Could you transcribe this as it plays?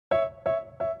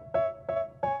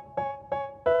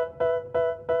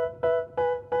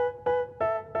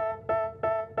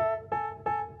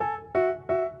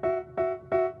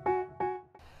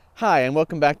Hi, and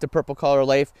welcome back to Purple Collar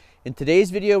Life. In today's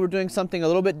video, we're doing something a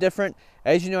little bit different.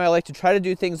 As you know, I like to try to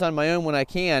do things on my own when I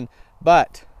can,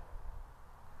 but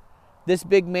this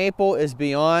big maple is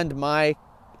beyond my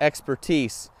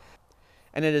expertise.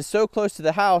 And it is so close to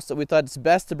the house that we thought it's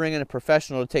best to bring in a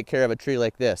professional to take care of a tree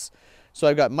like this. So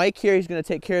I've got Mike here, he's going to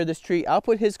take care of this tree. I'll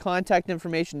put his contact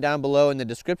information down below in the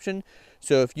description.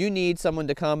 So if you need someone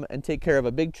to come and take care of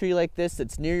a big tree like this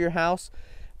that's near your house,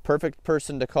 perfect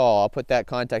person to call. I'll put that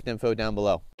contact info down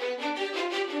below.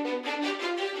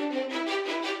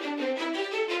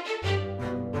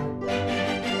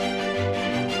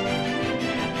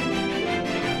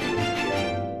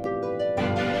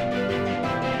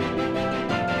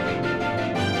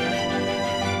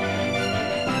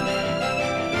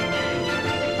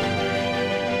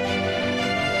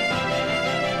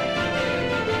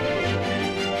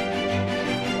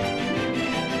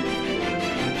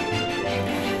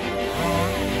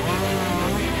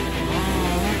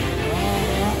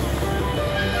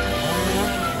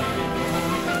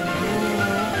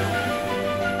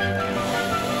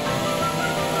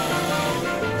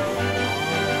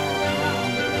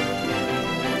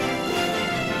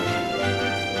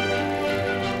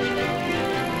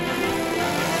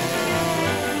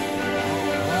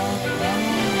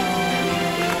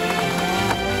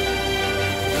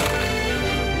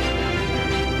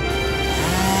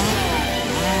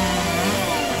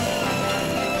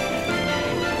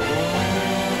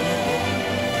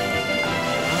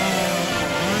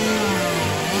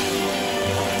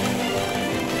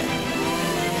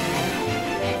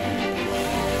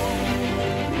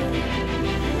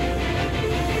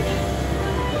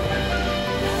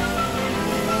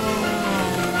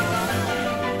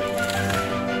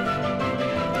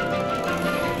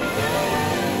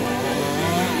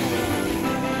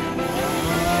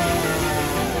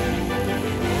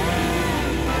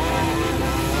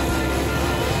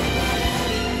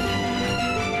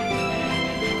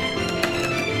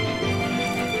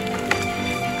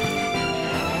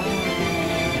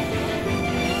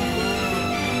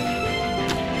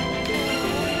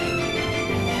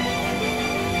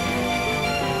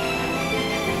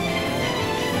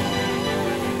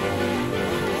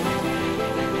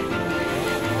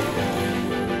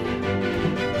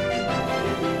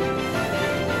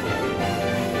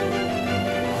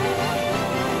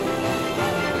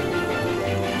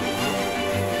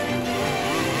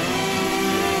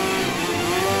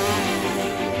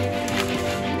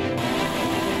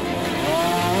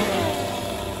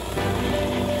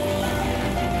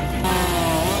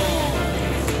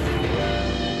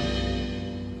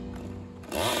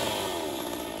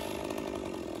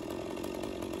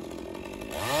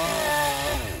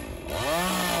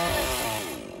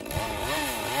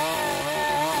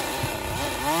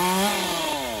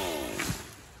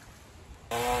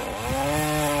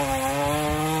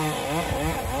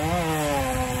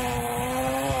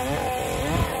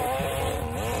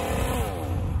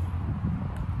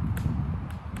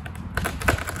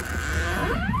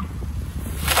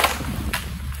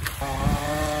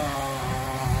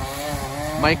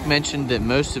 Mike mentioned that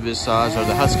most of his saws are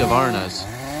the Husqvarnas,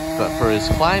 but for his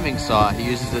climbing saw, he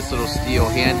uses this little Stihl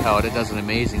handheld. It does an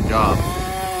amazing job.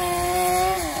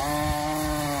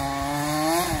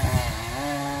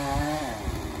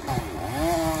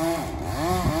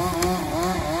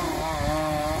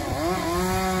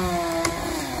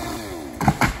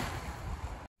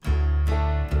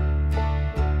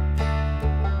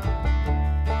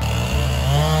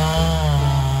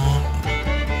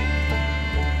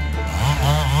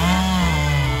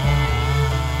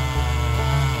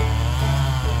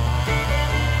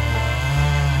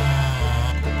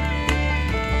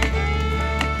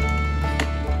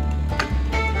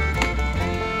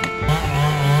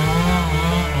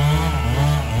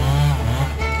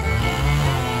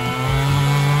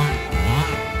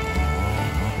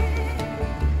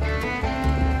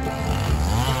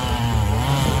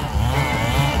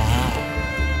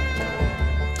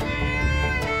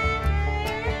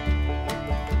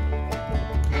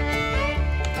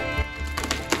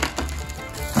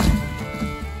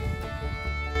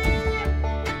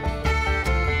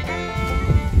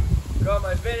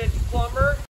 My vintage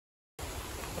plumber.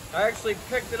 I actually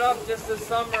picked it up just this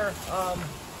summer.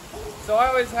 So I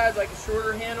always had like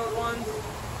shorter handled ones,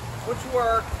 which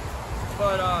work,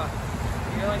 but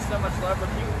you only so much leverage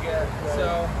you can get. Right.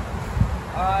 So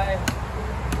I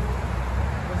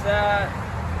was at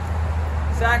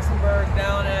Saxonburg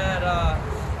down at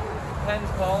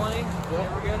Penn's Colony. Yep. You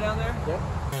ever go down there? Yep.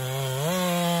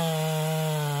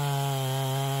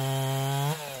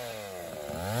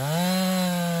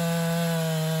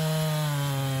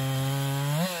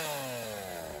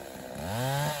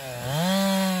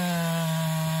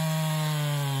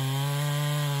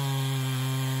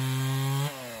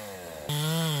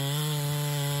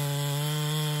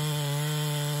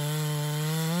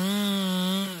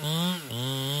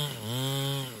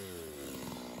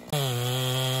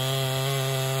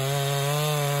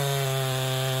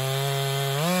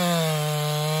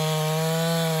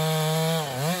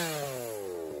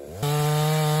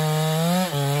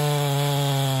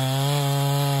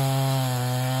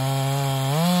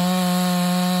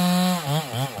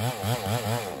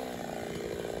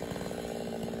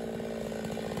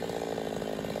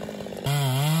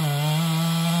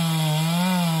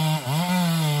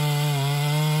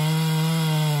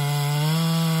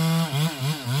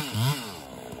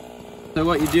 So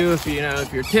what you do if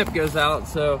if your tip goes out,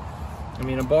 so I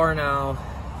mean a bar now,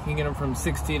 you can get them from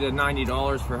 $60 to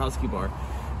 $90 for a Husky bar,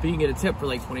 but you can get a tip for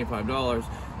like $25.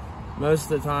 Most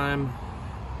of the time,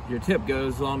 your tip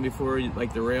goes long before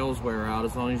like the rails wear out,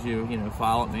 as long as you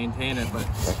file it, maintain it. But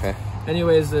okay.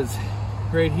 Anyways, it's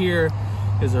right here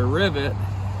is a rivet,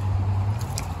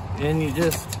 and you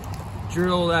just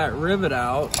drill that rivet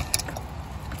out,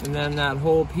 and then that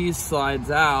whole piece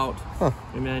slides out,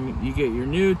 and then you get your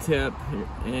new tip,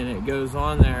 and it goes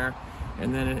on there.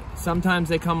 And then sometimes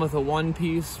they come with a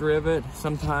one-piece rivet,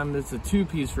 sometimes it's a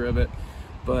two-piece rivet,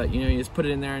 but you just put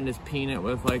it in there and just peen it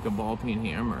with like a ball peen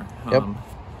hammer. Yep. You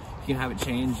can have it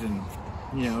changed in,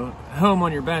 home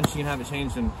on your bench, you can have it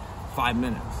changed in 5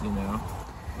 minutes,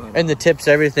 But, and the tips,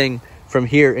 everything from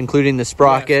here, including the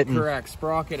sprocket. Yes, correct,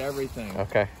 sprocket, everything.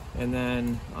 Okay. And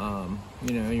then,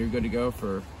 you're good to go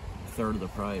for a third of the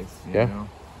price, you know.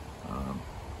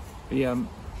 But yeah,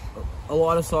 a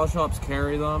lot of saw shops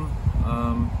carry them.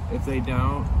 If they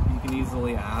don't, you can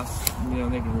easily ask,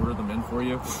 they can order them in for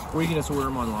you, or you can just order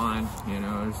them online.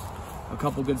 There's a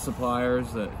couple good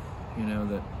suppliers that,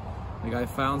 that like I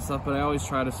found stuff, but I always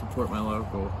try to support my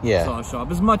local saw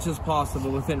shop as much as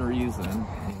possible within reason.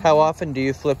 How often do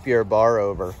you flip your bar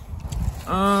over?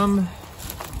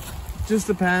 Just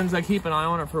depends. I keep an eye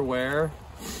on it for wear.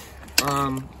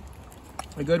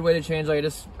 A good way to change, like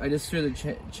I just threw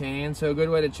the chain, so a good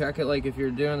way to check it, like if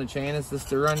you're doing the chain, is just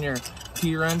to run your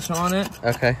T-wrench on it.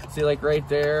 Okay. See, like right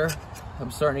there, I'm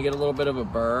starting to get a little bit of a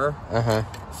burr.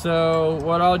 So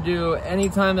what I'll do,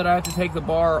 anytime that I have to take the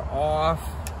bar off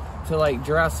to like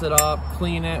dress it up,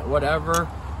 clean it, whatever,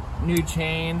 new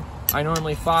chain, I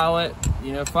normally file it,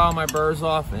 file my burrs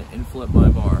off and flip my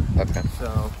bar. Okay.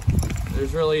 So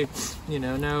there's really,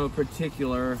 no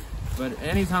particular, but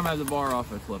anytime I have the bar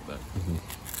off, I flip it.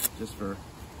 Just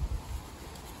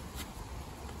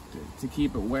to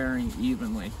keep it wearing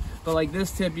evenly. But like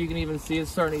this tip, you can even see it's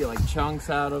starting to get like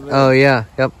chunks out of it. Oh yeah,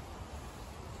 yep.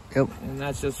 And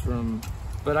that's just from,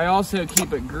 but I also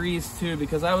keep it greased too,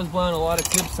 because I was blowing a lot of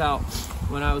tips out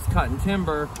when I was cutting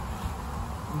timber,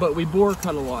 but we bore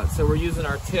cut a lot, so we're using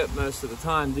our tip most of the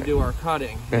time to do our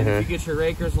cutting. And if you get your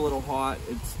rakers a little hot,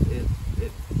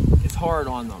 it's hard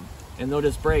on them, and they'll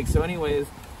just break. So anyways,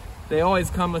 they always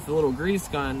come with a little grease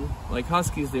gun, like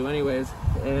Huskies do anyways,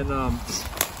 and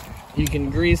you can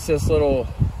grease this little,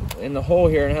 in the hole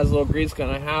here, and it has a little grease gun.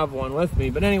 I have one with me,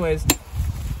 but anyways,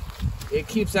 it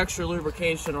keeps extra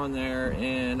lubrication on there.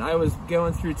 And I was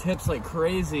going through tips like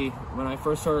crazy when I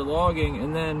first started logging,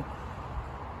 and then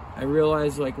I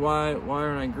realized, like, why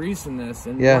aren't I greasing this?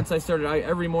 And once I started,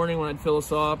 every morning when I'd fill a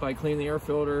saw up, I clean the air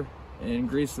filter and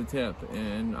grease the tip,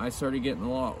 and I started getting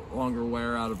a lot longer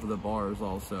wear out of the bars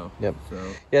also.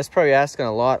 So it's probably asking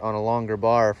a lot on a longer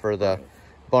bar for the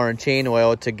bar and chain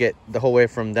oil to get the whole way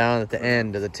from down at the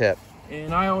end to the tip.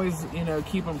 And I always,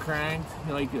 keep them cranked.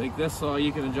 Like this saw,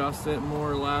 you can adjust it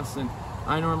more or less, and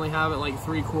I normally have it like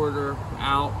 3/4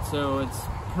 out, so it's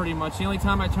pretty much, the only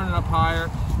time I turn it up higher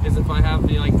is if I have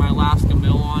my Alaska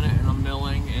mill on it and I'm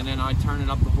milling, and then I turn it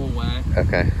up the whole way.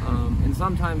 Okay. And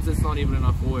sometimes it's not even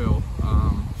enough oil.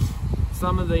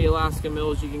 Some of the Alaska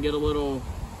mills, you can get a little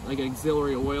like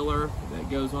auxiliary oiler that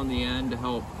goes on the end to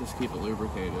help just keep it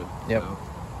lubricated. So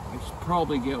I should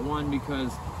probably get one,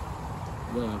 because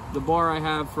the bar I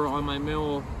have on my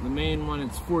mill, the main one,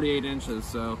 it's 48 inches,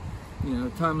 so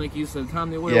time, like you said, time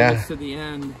the oil gets to the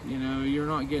end, you're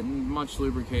not getting much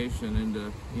lubrication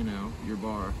into, your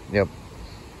bar.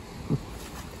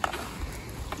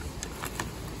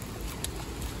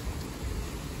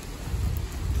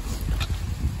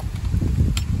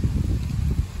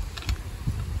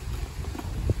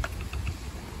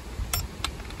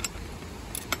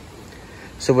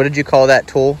 So what did you call that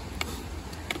tool?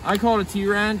 I call it a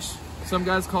T-wrench. Some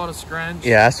guys call it a scrunch.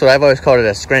 Yeah, that's what I've always called it,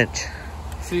 a scrunch.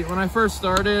 See, when I first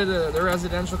started, the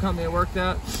residential company I worked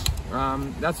at,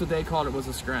 that's what they called it, was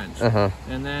a scrunch.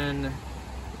 And then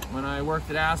when I worked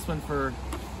at Aspen for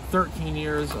 13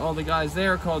 years, all the guys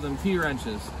there called them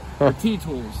T-wrenches, or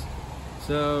T-tools.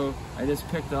 So I just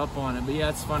picked up on it. But yeah,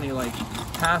 it's funny, like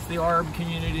half the ARB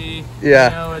community,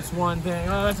 it's one thing,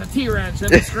 oh, that's a T-wrench,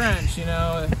 that's a scrunch,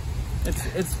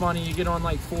 It's funny, you get on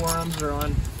like forums or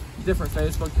on different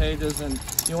Facebook pages, and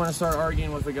you want to start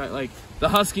arguing with the guy, like the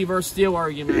Husky versus Stihl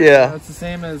argument. It's the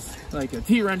same as like a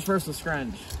T-wrench versus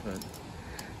scrunch, but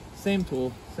same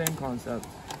tool, same concept.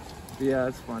 But yeah,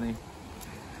 it's funny.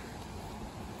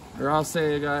 Or I'll say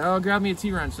to a guy, oh, grab me a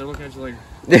T-wrench. They're looking at you like,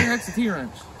 what the heck's a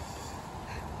T-wrench?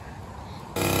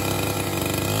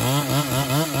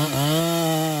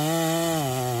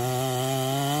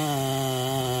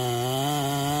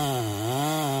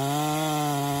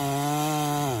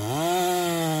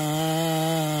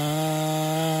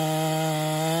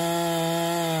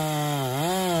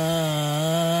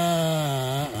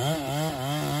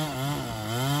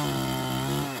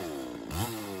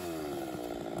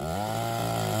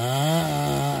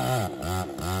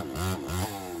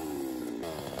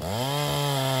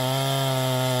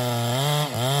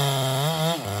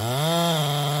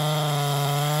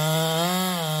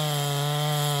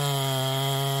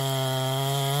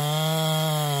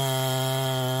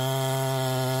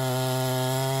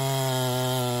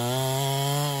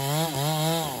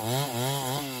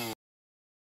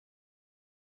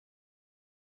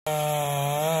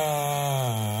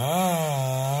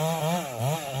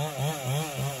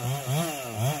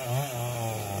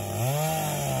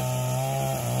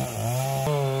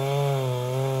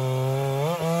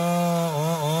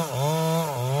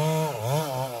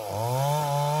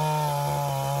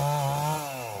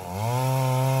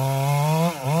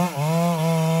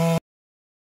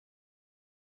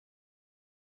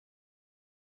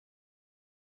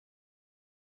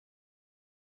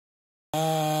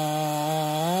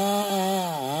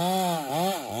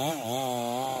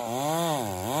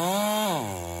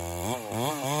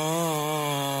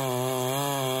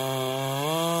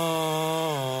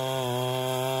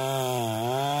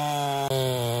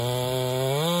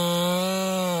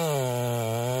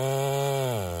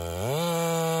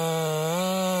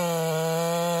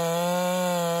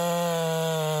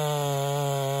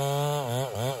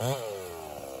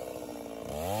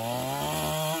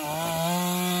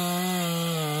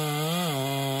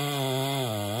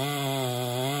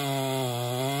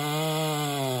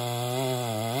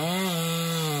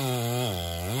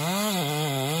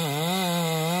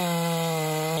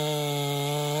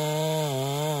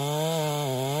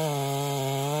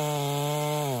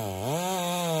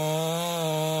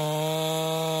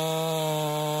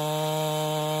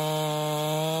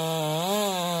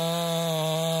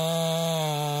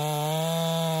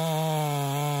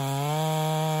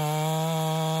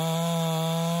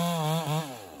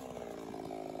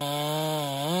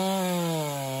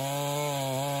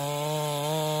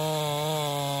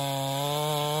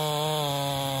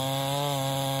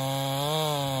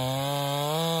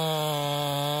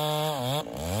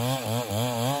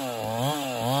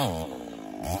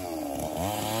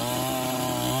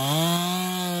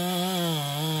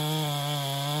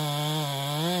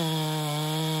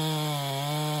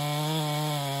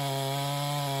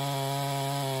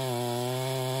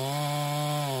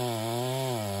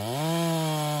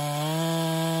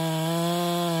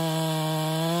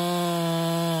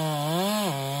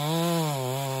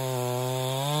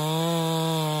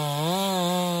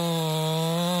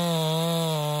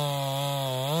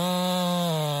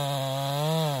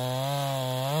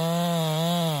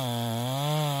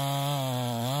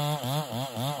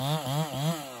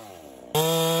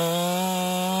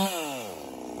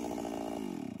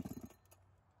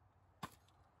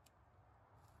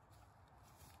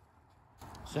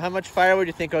 So how much firewood do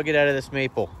you think I'll get out of this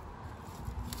maple?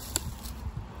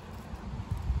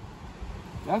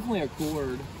 Definitely a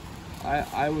cord,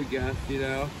 I would guess, you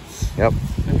know. Yep.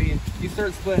 I mean, you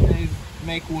start splitting these,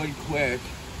 make wood quick.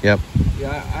 Yep.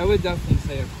 Yeah, I would definitely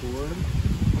say a cord.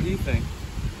 What do you think?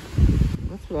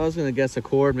 That's what I was gonna guess, a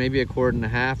cord, maybe a cord and a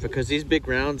half, because these big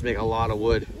rounds make a lot of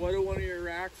wood. What do one of your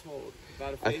racks hold?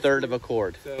 About a third of a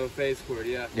cord. So a face cord,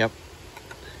 yeah. Yep.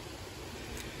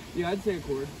 Yeah, I'd say a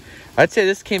cord. I'd say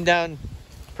this came down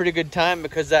pretty good time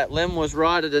because that limb was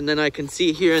rotted, and then I can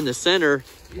see here in the center,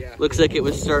 yeah, looks like it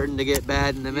was starting to get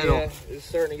bad in the middle. Yeah, it's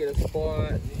starting to get a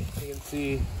spot. You can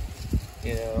see,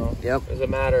 you know, yep, it's a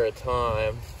matter of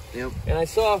time. Yep. And I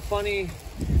saw a funny,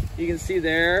 you can see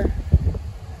there,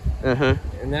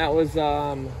 and that was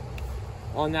on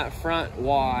that front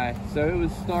Y, so it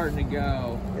was starting to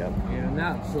go. Yep. And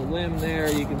that's the limb there.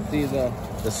 You can see the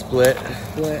split.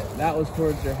 That was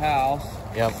towards your house.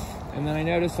 Yep. And then I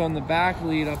noticed on the back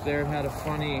lead up there, it had a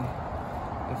funny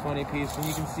piece, and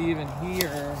you can see even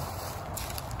here,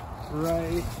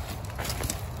 right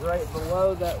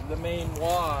below the main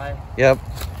Y. Yep.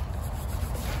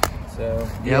 So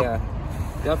yep, yeah,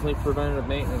 definitely preventative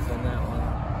maintenance on that one.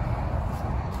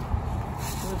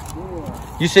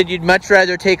 You said you'd much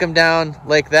rather take them down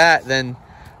like that than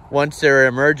once they're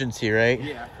an emergency, right?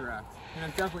 Yeah, correct. And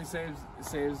it definitely saves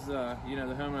you know,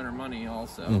 the homeowner money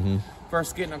also.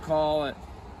 First getting a call at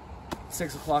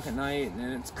 6 o'clock at night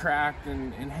and it's cracked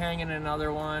and hanging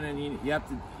another one, and you have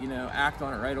to, you know, act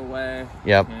on it right away.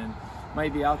 Yep. And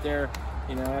might be out there,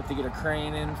 you know, have to get a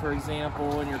crane in, for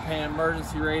example, and you're paying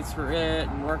emergency rates for it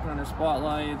and working on their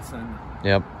spotlights and.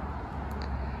 Yep.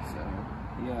 So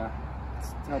yeah,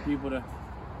 tell people to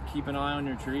keep an eye on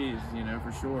your trees, you know,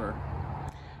 for sure.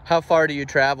 How far do you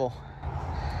travel?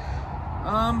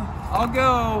 I'll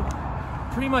go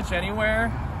pretty much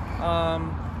anywhere.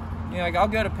 You know, like I'll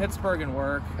go to Pittsburgh and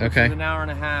work, which is an hour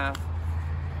and a half.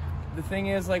 The thing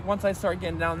is, like, once I start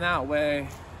getting down that way,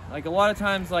 like a lot of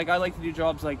times, like I like to do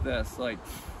jobs like this, like,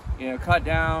 you know, cut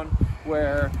down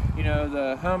where, you know,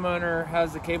 the homeowner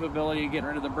has the capability of getting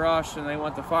rid of the brush and they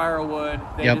want the firewood.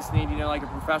 They just need, you know, like a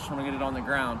professional to get it on the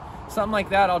ground. Something like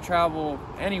that, I'll travel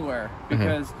anywhere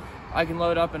because I can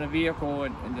load up in a vehicle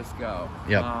and just go.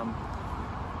 Yep.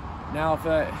 Now, if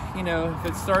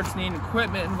it starts needing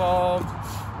equipment involved,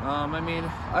 I mean,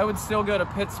 I would still go to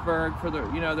Pittsburgh for the,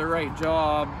 you know, the right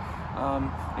job.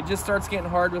 It just starts getting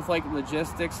hard with like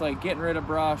logistics, like getting rid of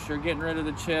brush or getting rid of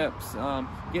the chips,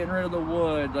 getting rid of the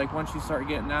wood, like once you start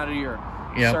getting out of your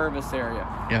service area.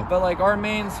 But like our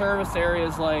main service area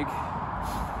is like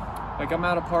I'm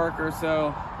out of Parker,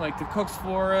 so like the Cook's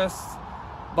Forest,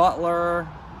 Butler,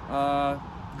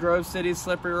 Grove City,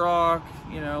 Slippery Rock,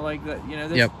 you know, like that, you know,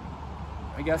 this,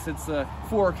 I guess it's a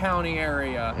 4-county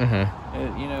area,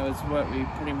 it, you know, is what we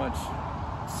pretty much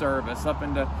service up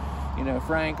into, you know,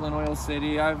 Franklin, Oil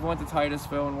City. I've went to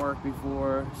Titusville and worked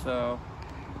before, so.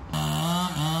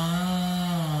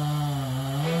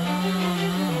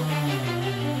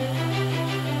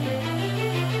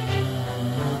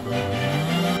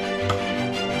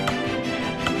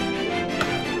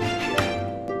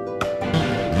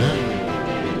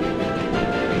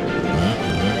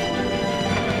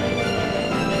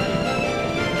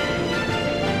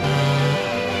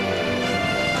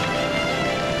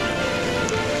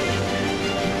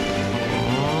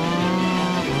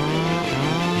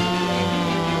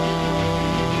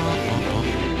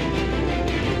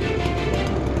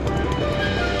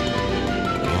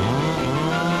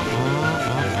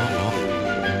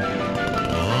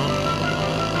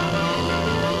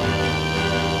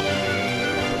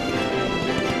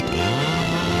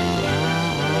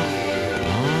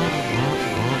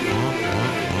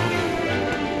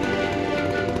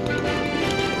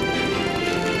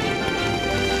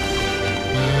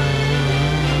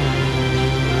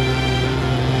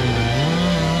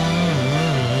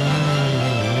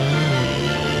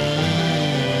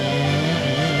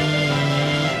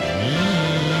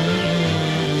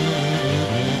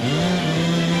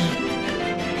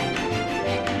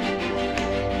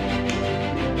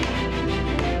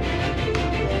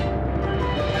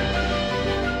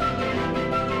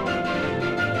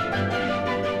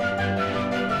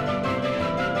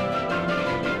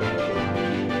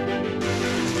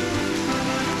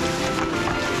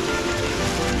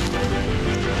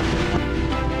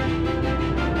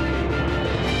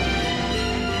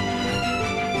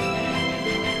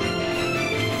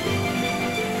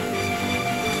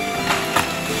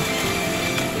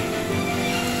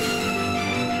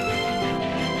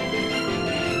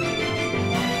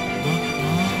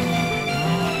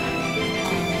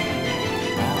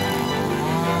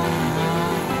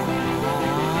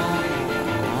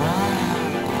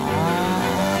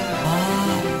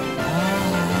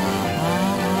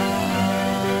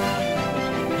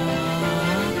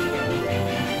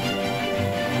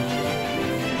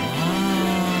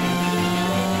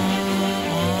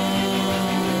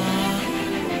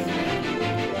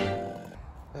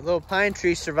 little pine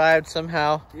tree survived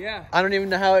somehow. Yeah. I don't even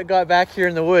know how it got back here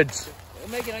in the woods.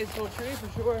 It'll make a nice little tree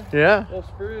for sure. Yeah. Little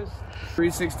spruce.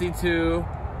 362,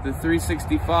 the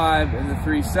 365, and the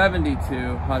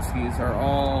 372 Huskies are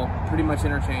all pretty much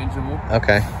interchangeable.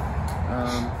 Okay.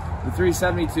 The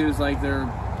 372 is like their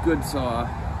good saw.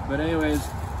 But anyways,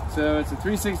 so it's a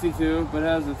 362, but it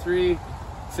has a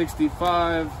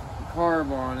 365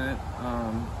 carb on it.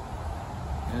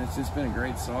 And it's just been a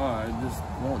great saw. It just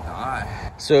won't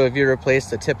die. So if you replace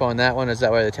the tip on that one, is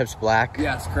that why the tip's black?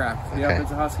 Yes, correct. Okay. Yep,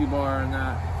 it's a Husky bar and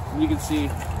that. And you can see,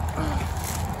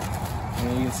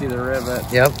 and you can see the rivet.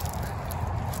 Yep.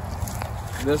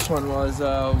 This one was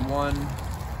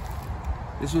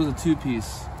this was a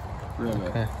 2-piece rivet.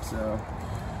 Okay. So,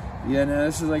 yeah, no,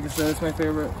 this is, like I said, it's my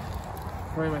favorite,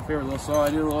 probably my favorite little saw. I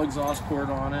did a little exhaust port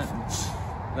on it and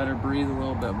let her breathe a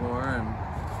little bit more, and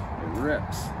it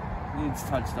rips. Needs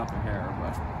touched up a hair,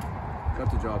 but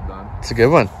got the job done. It's a good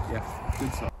one. Yeah,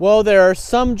 good saw. Well, there are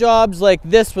some jobs like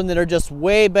this one that are just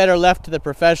way better left to the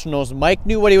professionals. Mike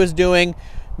knew what he was doing,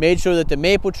 made sure that the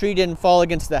maple tree didn't fall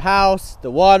against the house, the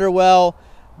water well,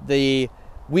 the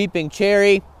weeping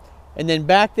cherry, and then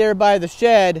back there by the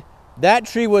shed, that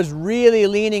tree was really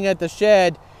leaning at the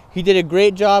shed. He did a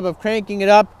great job of cranking it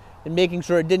up and making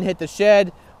sure it didn't hit the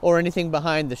shed or anything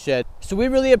behind the shed. So we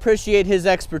really appreciate his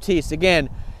expertise. Again,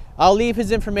 I'll leave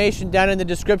his information down in the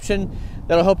description.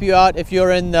 That'll help you out if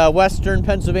you're in the Western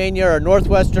Pennsylvania or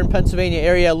Northwestern Pennsylvania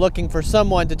area looking for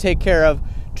someone to take care of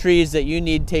trees that you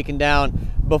need taken down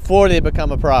before they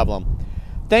become a problem.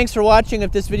 Thanks for watching.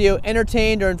 If this video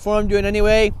entertained or informed you in any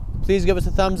way, please give us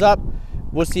a thumbs up.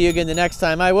 We'll see you again the next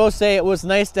time. I will say it was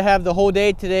nice to have the whole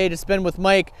day today to spend with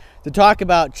Mike to talk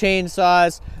about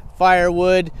chainsaws,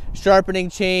 firewood, sharpening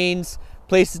chains,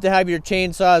 places to have your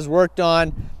chainsaws worked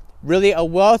on. Really a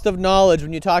wealth of knowledge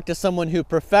when you talk to someone who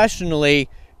professionally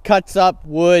cuts up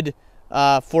wood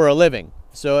for a living.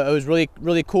 So it was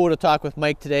really cool to talk with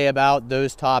Mike today about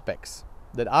those topics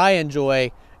that I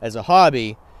enjoy as a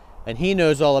hobby and he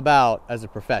knows all about as a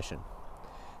profession.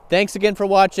 Thanks again for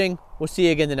watching. We'll see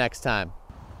you again the next time.